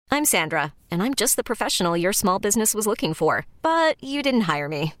I'm Sandra, and I'm just the professional your small business was looking for. But you didn't hire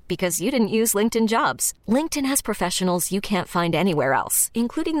me because you didn't use LinkedIn Jobs. LinkedIn has professionals you can't find anywhere else,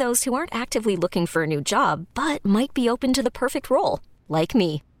 including those who aren't actively looking for a new job, but might be open to the perfect role, like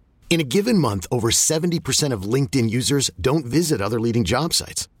me. In a given month, over 70% of LinkedIn users don't visit other leading job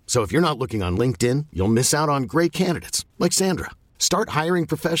sites. So if you're not looking on LinkedIn, you'll miss out on great candidates like Sandra. Start hiring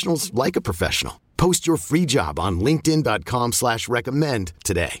professionals like a professional. Post your free job on linkedin.com/recommend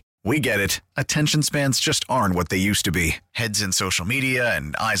today. We get it. Attention spans just aren't what they used to be. Heads in social media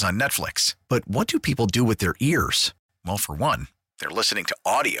and eyes on Netflix. But what do people do with their ears? Well, for one, they're listening to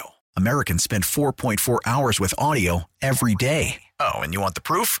audio. Americans spend 4.4 hours with audio every day. Oh, and you want the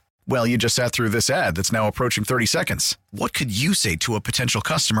proof? Well, you just sat through this ad that's now approaching 30 seconds. What could you say to a potential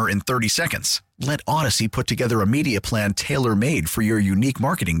customer in 30 seconds? Let Odyssey put together a media plan tailor-made for your unique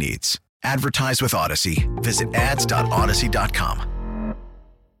marketing needs. Advertise with Odyssey. Visit ads.odyssey.com.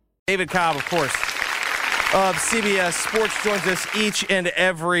 David Cobb, of course, of CBS Sports, joins us each and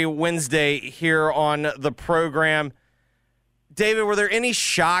every Wednesday here on the program. David, were there any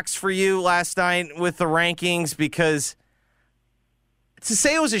shocks for you last night with the rankings? Because to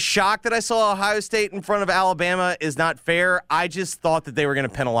say it was a shock that I saw Ohio State in front of Alabama is not fair. I just thought that they were going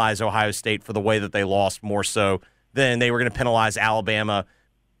to penalize Ohio State for the way that they lost more so than they were going to penalize Alabama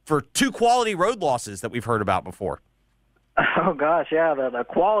for two quality road losses that we've heard about before. Oh, gosh, yeah, the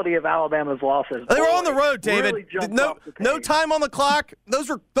quality of Alabama's losses. They were on the road, David. Really no time on the clock. Those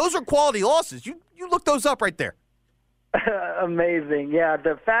are quality losses. You look those up right there. Amazing. Yeah,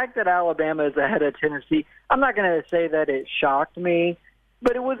 the fact that Alabama is ahead of Tennessee, I'm not going to say that it shocked me,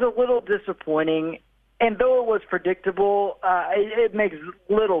 but it was a little disappointing. And though it was predictable, it makes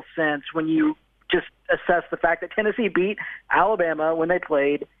little sense when you just assess the fact that Tennessee beat Alabama when they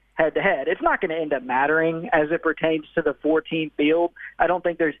played head-to-head. It's not going to end up mattering as it pertains to the 14 field. I don't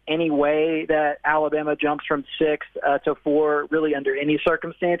think there's any way that Alabama jumps from 6 to 4 really under any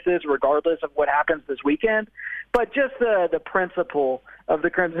circumstances, regardless of what happens this weekend. But just the principle of the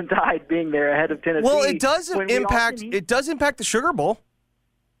Crimson Tide being there ahead of Tennessee. Well, it does impact the Sugar Bowl.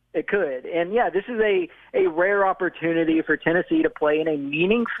 It could. And, yeah, this is a rare opportunity for Tennessee to play in a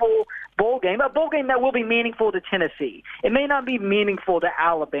meaningful bowl game, a bowl game that will be meaningful to Tennessee. It may not be meaningful to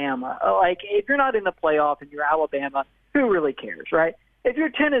Alabama. Like, if you're not in the playoff and you're Alabama, who really cares, right? If you're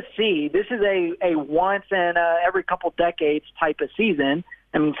Tennessee, this is a once in every couple decades type of season.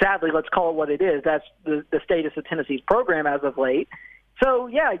 I mean, sadly, let's call it what it is. That's the status of Tennessee's program as of late. So,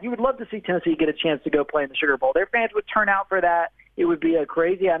 yeah, you would love to see Tennessee get a chance to go play in the Sugar Bowl. Their fans would turn out for that. It would be a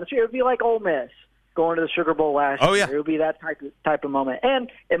crazy atmosphere. It would be like Ole Miss going to the Sugar Bowl last year. It would be that type of moment. And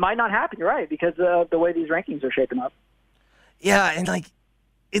it might not happen, you're right, because of the way these rankings are shaping up. Yeah, and, like,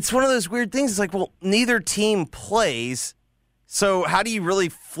 it's one of those weird things. It's like, well, neither team plays, so how do you really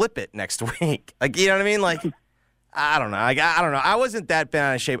flip it next week? Like, you know what I mean? Like, I don't know. I don't know. I wasn't that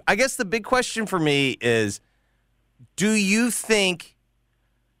bad out of shape. I guess the big question for me is, do you think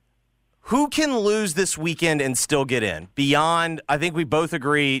who can lose this weekend and still get in? Beyond, I think we both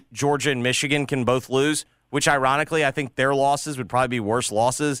agree Georgia and Michigan can both lose, which ironically I think their losses would probably be worse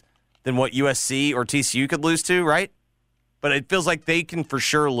losses than what USC or TCU could lose to, right? But it feels like they can for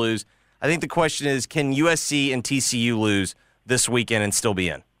sure lose. I think the question is, can USC and TCU lose this weekend and still be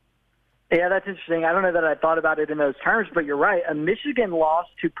in? Yeah, that's interesting. I don't know that I thought about it in those terms, but you're right. A Michigan loss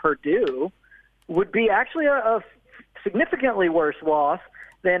to Purdue would be actually a significantly worse loss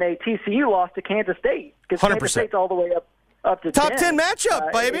than a TCU loss to Kansas State. Because Kansas State's all the way up to top 10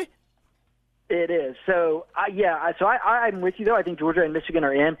 matchup, baby. It is. So, I'm with you, though. I think Georgia and Michigan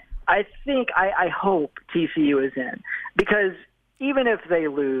are in. I hope TCU is in. Because even if they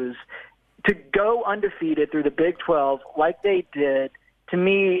lose, to go undefeated through the Big 12 like they did, to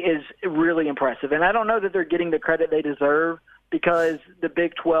me, is really impressive. And I don't know that they're getting the credit they deserve, because the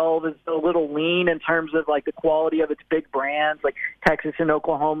Big 12 is a little lean in terms of, like, the quality of its big brands, like Texas and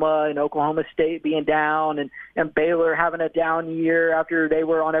Oklahoma State being down, and Baylor having a down year after they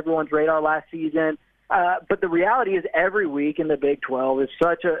were on everyone's radar last season. But the reality is every week in the Big 12 is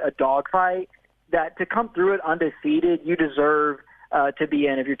such a dogfight that to come through it undefeated, you deserve to be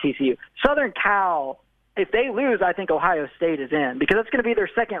in if you're TCU. Southern Cal, if they lose, I think Ohio State is in, because that's going to be their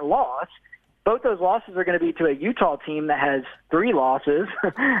second loss. Both those losses are going to be to a Utah team that has 3 losses.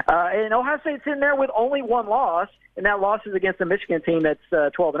 And Ohio State's in there with only 1 loss, and that loss is against a Michigan team that's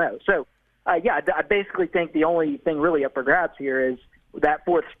 12-0. So, I basically think the only thing really up for grabs here is that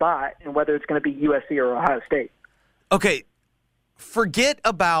 4th spot and whether it's going to be USC or Ohio State. Okay, forget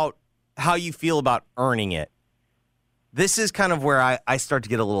about how you feel about earning it. This is kind of where I start to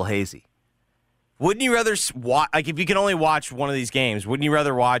get a little hazy. Wouldn't you rather watch, like, if you can only watch one of these games, wouldn't you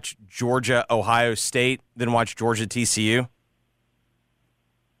rather watch Georgia, Ohio State than watch Georgia, TCU?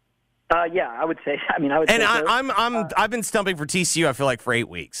 Yeah, I would say. I mean, I would. And say I've been stumping for TCU. I feel like for 8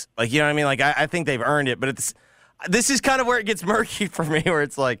 weeks. Like, you know what I mean? Like, I think they've earned it. But this is kind of where it gets murky for me, where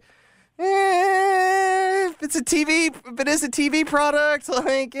it's like, if it's a TV, if it is a TV product,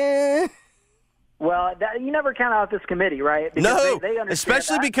 like. Well, you never count out this committee, right? Because No, they understand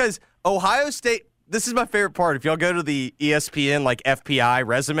especially that. because Ohio State. This is my favorite part. If y'all go to the ESPN like FPI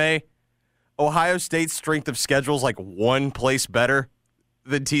resume, Ohio State's strength of schedule is like one place better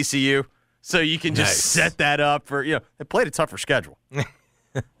than TCU, so you can just set that up for, you know, they played a tougher schedule.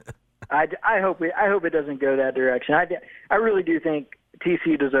 I hope it doesn't go that direction. I really do think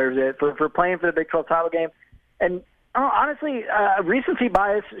TCU deserves it for playing for the Big 12 title game, and honestly, recency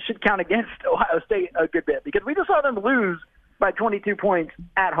bias should count against Ohio State a good bit because we just saw them lose by 22 points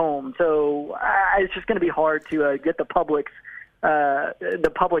at home. So it's just going to be hard to get the public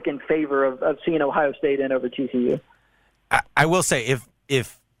in favor of seeing Ohio State in over TCU. I will say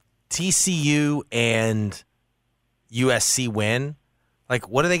if TCU and USC win, like,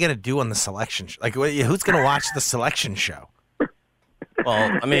 what are they going to do on the selection show? Like, who's going to watch the selection show?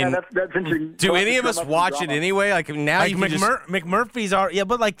 Well, I mean, that's interesting. do any of us watch it anyway? Like, now Like you can just... McMurphy's are, yeah,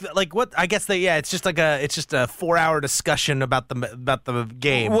 but like what? I guess it's just a 4-hour discussion about the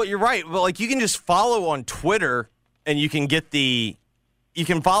game. Well, you're right. Well, like, you can just follow on Twitter, and you can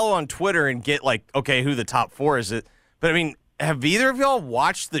follow on Twitter and get, like, okay, who the top 4 is. It? But I mean, have either of y'all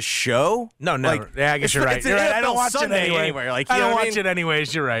watched the show? No, never. Like, Yeah, I guess you're right. You're right. I don't watch Sunday it anyway. Like, I you know don't what watch it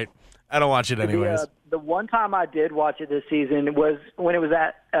anyways. You're right. I don't watch it anyways. The one time I did watch it this season was when it was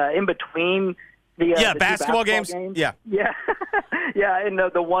at in between the the basketball games. Yeah. Yeah. And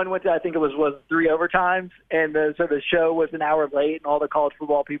the one which I think it was 3 overtimes, and so the show was an hour late, and all the college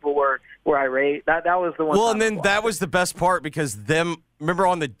football people were irate. That was the one. Well, and then that was the best part because remember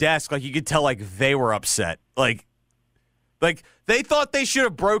on the desk, like, you could tell, like, they were upset. Like they thought they should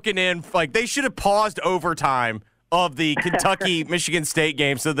have broken in, like, they should have paused overtime of the Kentucky-Michigan State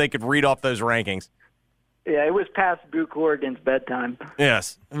game so they could read off those rankings. Yeah, it was past Boo Corrigan's bedtime.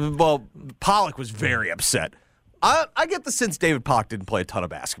 Yes. Well, Pollock was very upset. I get the sense David Pollock didn't play a ton of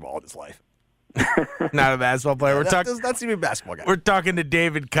basketball in his life. Not a basketball player. We're talking. That's even a basketball guy. We're talking to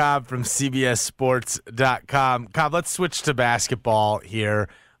David Cobb from CBSSports.com. Cobb, let's switch to basketball here.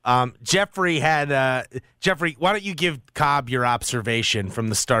 Jeffrey, why don't you give Cobb your observation from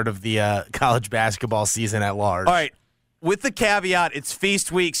the start of the college basketball season at large? All right. With the caveat, it's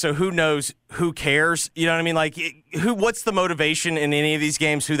feast week, so who knows? Who cares? You know what I mean? Like, what's the motivation in any of these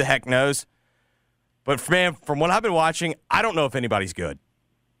games? Who the heck knows? But, man, from what I've been watching, I don't know if anybody's good.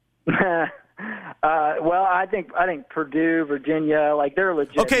 Well, I think Purdue, Virginia, like, they're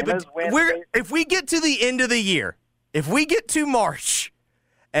legit. Okay, but if we get to the end of the year, if we get to March,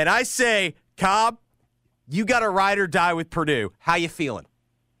 and I say, Cobb, you got to ride or die with Purdue, how you feeling?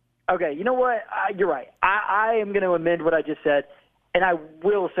 Okay, you know what? You're right. I am going to amend what I just said, and I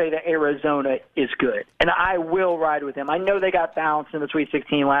will say that Arizona is good, and I will ride with them. I know they got bounced in the Sweet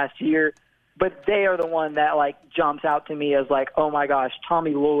 16 last year, but they are the one that, like, jumps out to me as, like, oh, my gosh,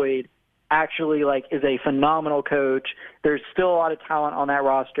 Tommy Lloyd actually, like, is a phenomenal coach. There's still a lot of talent on that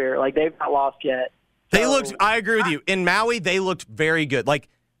roster. Like, they've not lost yet. I agree with you. In Maui, they looked very good. Like,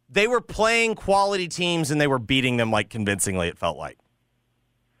 they were playing quality teams, and they were beating them, like, convincingly, it felt like.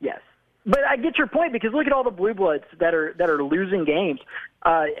 Yes. But I get your point because look at all the Blue Bloods that are losing games.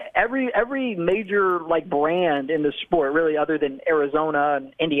 Every major, like, brand in the sport, really, other than Arizona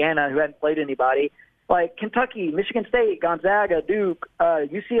and Indiana, who hadn't played anybody, like Kentucky, Michigan State, Gonzaga, Duke,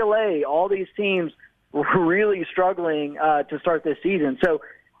 UCLA, all these teams were really struggling to start this season. So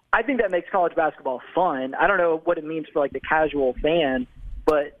I think that makes college basketball fun. I don't know what it means for, like, the casual fan.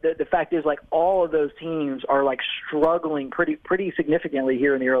 But the fact is, like, all of those teams are, like, struggling pretty significantly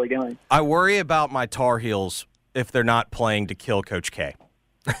here in the early going. I worry about my Tar Heels if they're not playing to kill Coach K.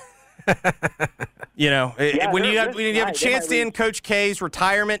 You know, when you have a chance to end Coach K's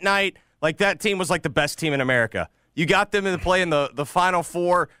retirement night, like, that team was, like, the best team in America. You got them in the play in the Final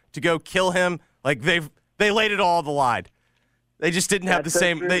Four to go kill him. Like, they laid it all on the line. They just didn't have the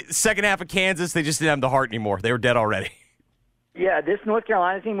same second half of Kansas. They just didn't have the heart anymore. They were dead already. Yeah, this North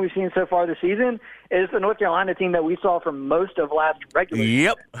Carolina team we've seen so far this season is the North Carolina team that we saw for most of last regular season.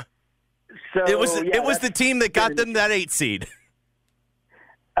 Yep. So it was the team that got them that 8 seed.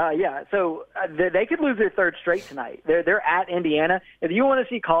 So they could lose their third straight tonight. They're at Indiana. If you want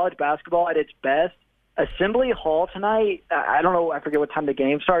to see college basketball at its best, Assembly Hall tonight, I don't know, I forget what time the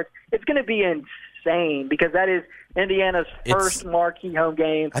game starts. It's going to be insane because that is Indiana's first marquee home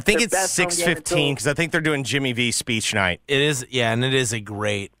game. I think it's 6:15 because I think they're doing Jimmy V's speech night. It is, yeah, and it is a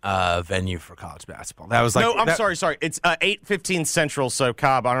great venue for college basketball. That was like sorry. It's 8:15 Central. So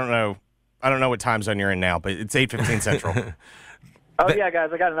Cobb, I don't know what time zone you're in now, but it's 8:15 Central. Yeah, guys,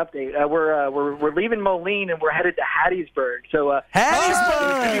 I got an update. We're leaving Moline and we're headed to Hattiesburg. So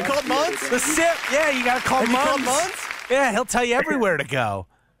Hattiesburg. Have you called Muntz? The SIP. Yeah, you got to call Muntz. Yeah, he'll tell you everywhere to go.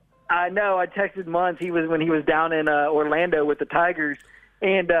 I know. I texted Muntz. When he was down in Orlando with the Tigers.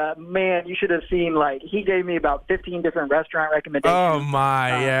 And, man, you should have seen, he gave me about 15 different restaurant recommendations. Oh,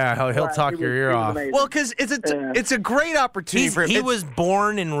 my, yeah. He'll talk your ear off. Amazing. Well, because it's a great opportunity for him. He was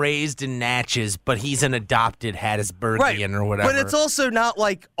born and raised in Natchez, but he's an adopted Hattiesburgian or whatever. But it's also not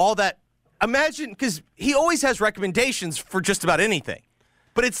like all that. Imagine, because he always has recommendations for just about anything.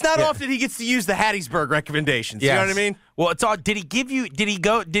 But it's not often he gets to use the Hattiesburg recommendations. Yes. You know what I mean? Well, it's all. Did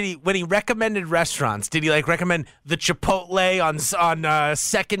he when he recommended restaurants, did he recommend the Chipotle on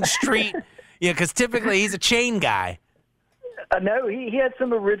 2nd Street? Yeah, because typically he's a chain guy. No, he had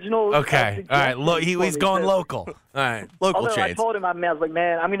some original. Okay, all right. He's going local. All right, local chains. I told him, I was like,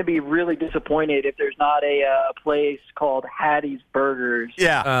 man, I'm going to be really disappointed if there's not a place called Hattie's Burgers.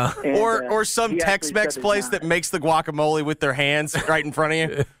 Yeah, or some Tex-Mex place that makes the guacamole with their hands right in front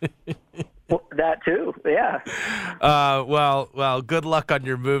of you. Well, that too, yeah. Well, good luck on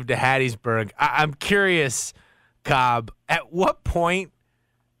your move to Hattiesburg. I'm curious, Cobb. At what point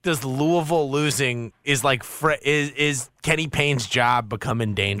does Louisville losing is Kenny Payne's job become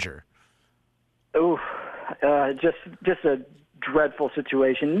in danger? Ooh, just a dreadful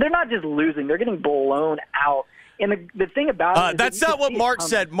situation. They're not just losing; they're getting blown out. And the thing about it, that's not what Mark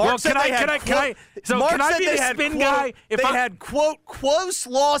said. Mark said can I be the spin guy? If they had quote close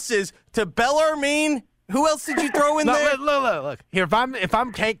losses to Bellarmine. Who else did you throw in there? Look. Here, if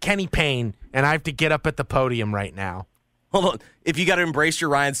I'm Kenny Payne and I have to get up at the podium right now. Hold on. If you got to embrace your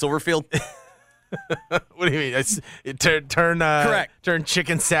Ryan Silverfield. What do you mean? Correct. Turn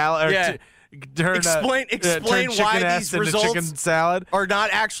chicken salad. Yeah. Explain why these results are not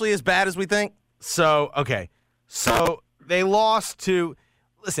actually as bad as we think. So they lost to.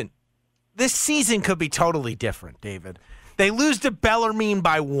 Listen, this season could be totally different, David. They lose to Bellarmine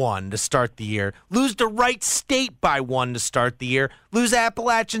by 1 to start the year. Lose to Wright State by 1 to start the year. Lose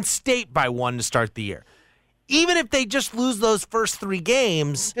Appalachian State by 1 to start the year. Even if they just lose those first 3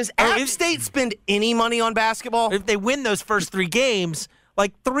 games. Does App State spend any money on basketball? If they win those first 3 games,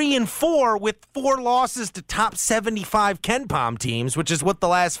 3-4 with 4 losses to top 75 KenPom teams, which is what the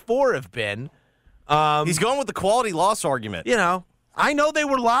last 4 have been. He's going with the quality loss argument. I know they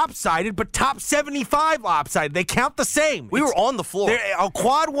were lopsided, but top 75 lopsided. They count the same. We were on the floor. A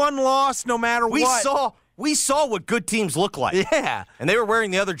quad 1 loss no matter what. We saw what good teams look like. Yeah. And they were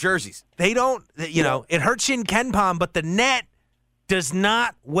wearing the other jerseys. They don't, it hurts you in KenPom, but the net does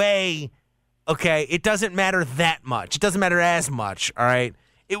not weigh, okay, it doesn't matter that much. It doesn't matter as much, all right?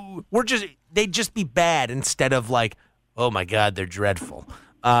 They'd just be bad instead of oh my God, they're dreadful.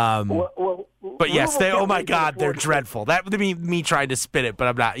 But yes, oh my God, they're dreadful. That would be me trying to spin it, but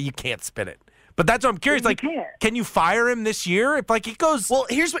I'm not. You can't spin it. But that's what I'm curious. Can you fire him this year? If it goes. Well,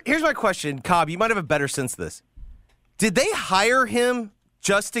 here's my question, Cobb. You might have a better sense of this. Did they hire him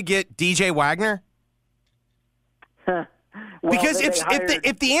just to get DJ Wagner? Because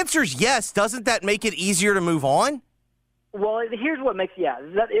if the answer is yes, doesn't that make it easier to move on? Well, here's what makes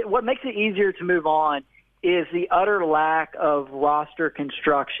what makes it easier to move on is the utter lack of roster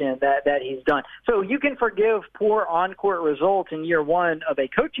construction that he's done. So you can forgive poor on-court results in year 1 of a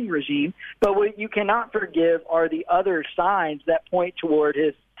coaching regime, but what you cannot forgive are the other signs that point toward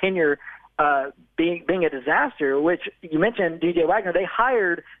his tenure being a disaster, which you mentioned DJ Wagner. They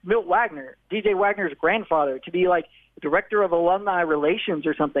hired Milt Wagner, DJ Wagner's grandfather, to be director of alumni relations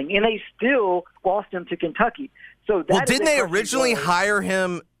or something, and they still lost him to Kentucky. So didn't they originally hire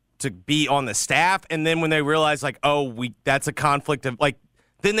him to be on the staff, and then when they realized that's a conflict of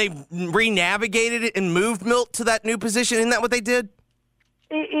then they re-navigated it and moved Milt to that new position? Isn't that what they did?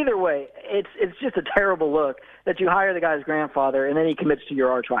 Either way, it's just a terrible look that you hire the guy's grandfather and then he commits to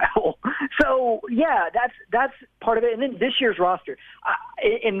your arch rival. So yeah, that's part of it. And then this year's roster,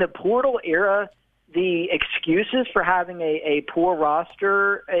 in the portal era, the excuses for having a poor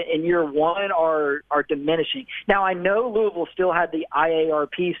roster in year 1 are diminishing. Now, I know Louisville still had the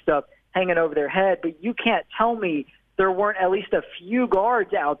IARP stuff hanging over their head, but you can't tell me there weren't at least a few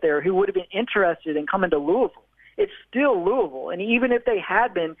guards out there who would have been interested in coming to Louisville. It's still Louisville, and even if they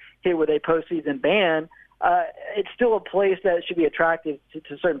had been hit with a postseason ban, it's still a place that should be attractive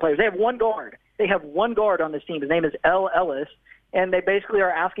to certain players. They have one guard. They have one guard on this team. His name is L. Ellis. and they basically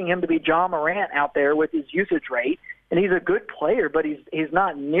are asking him to be John Morant out there with his usage rate. And he's a good player, but he's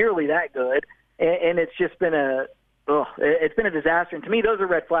not nearly that good. And it's just been it's been a disaster. And to me, those are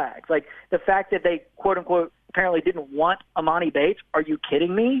red flags. Like the fact that they, quote unquote, apparently didn't want Amani Bates. Are you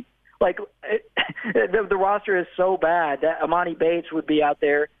kidding me? Like the roster is so bad that Amani Bates would be out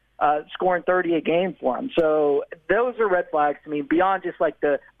there scoring 30 a game for him. So those are red flags to me. Beyond just like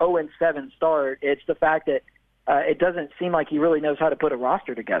the 0-7 start, it's the fact that it doesn't seem like he really knows how to put a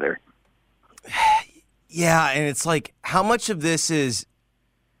roster together. Yeah, and it's like, how much of this is,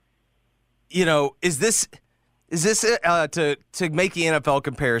 is this to make the NFL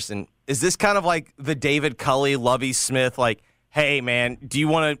comparison? Is this kind of like the David Culley, Lovie Smith, like, hey man, do you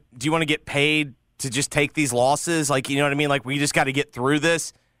want to get paid to just take these losses? Like, you know what I mean? Like, we just got to get through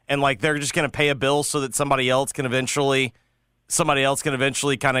this, and like they're just going to pay a bill so that somebody else can eventually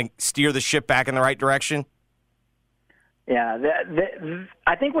kind of steer the ship back in the right direction. Yeah,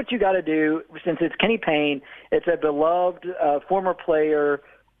 I think what you got to do, since it's Kenny Payne, it's a beloved former player,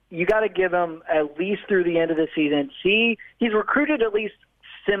 you got to give him at least through the end of the season. See, he's recruited at least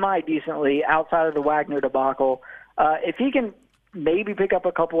semi-decently outside of the Wagner debacle. If he can maybe pick up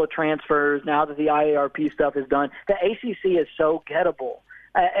a couple of transfers now that the IARP stuff is done, the ACC is so gettable.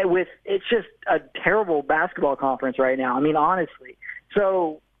 It's just a terrible basketball conference right now. I mean, honestly.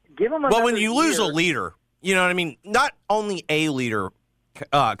 So give him Well, when you lose a leader, you know what I mean? Not only a leader,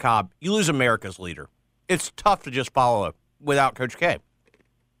 Cobb, you lose America's leader. It's tough to just follow it without Coach K.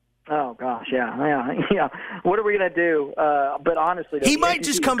 Oh, gosh, yeah. What are we going to do? But honestly, he might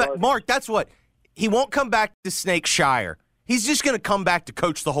just come back. Mark, that's what. He won't come back to Snake Shire. He's just going to come back to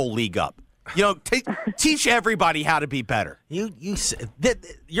coach the whole league up. Teach everybody how to be better. You're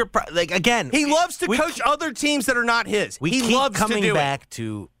like, again. He loves to coach other teams that are not his. He loves coming back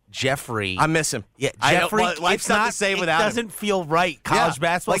to Jeffrey. I miss him. Yeah, Jeffrey. Life's not the same without him. It doesn't feel right. College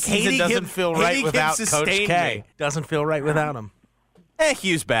basketball season doesn't feel right without Coach K. Doesn't feel right without him.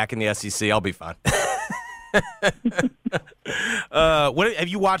 Hughes back in the SEC. I'll be fine. Have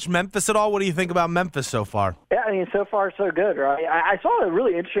you watched Memphis at all? What do you think about Memphis so far? Yeah, I mean, so far so good, right? I saw a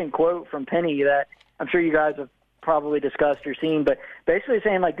really interesting quote from Penny that I'm sure you guys have probably discussed or seen, but basically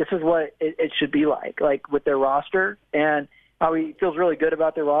saying, like, this is what it should be like with their roster, and how he feels really good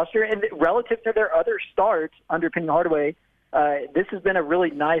about their roster. And relative to their other starts under Penny Hardaway, this has been a really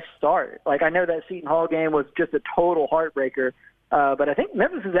nice start. Like, I know that Seton Hall game was just a total heartbreaker, but I think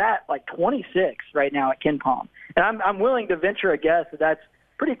Memphis is at like 26 right now at KenPom. And I'm willing to venture a guess that that's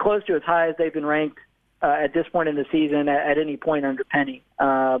pretty close to as high as they've been ranked at this point in the season at any point under Penny.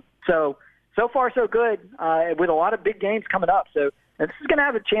 So far so good with a lot of big games coming up. So this is going to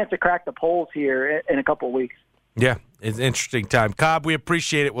have a chance to crack the polls here in a couple of weeks. Yeah, it's an interesting time. Cobb, we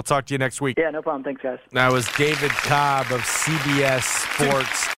appreciate it. We'll talk to you next week. Yeah, no problem. Thanks, guys. That was David Cobb of CBS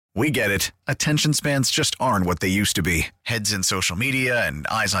Sports. We get it. Attention spans just aren't what they used to be. Heads in social media and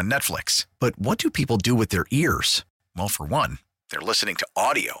eyes on Netflix. But what do people do with their ears? Well, for one, they're listening to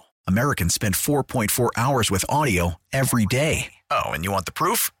audio. Americans spend 4.4 hours with audio every day. Oh, and you want the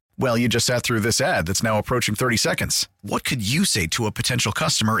proof? Well, you just sat through this ad that's now approaching 30 seconds. What could you say to a potential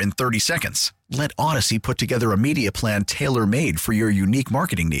customer in 30 seconds? Let Odyssey put together a media plan tailor-made for your unique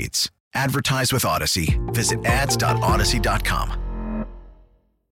marketing needs. Advertise with Odyssey. Visit ads.odyssey.com.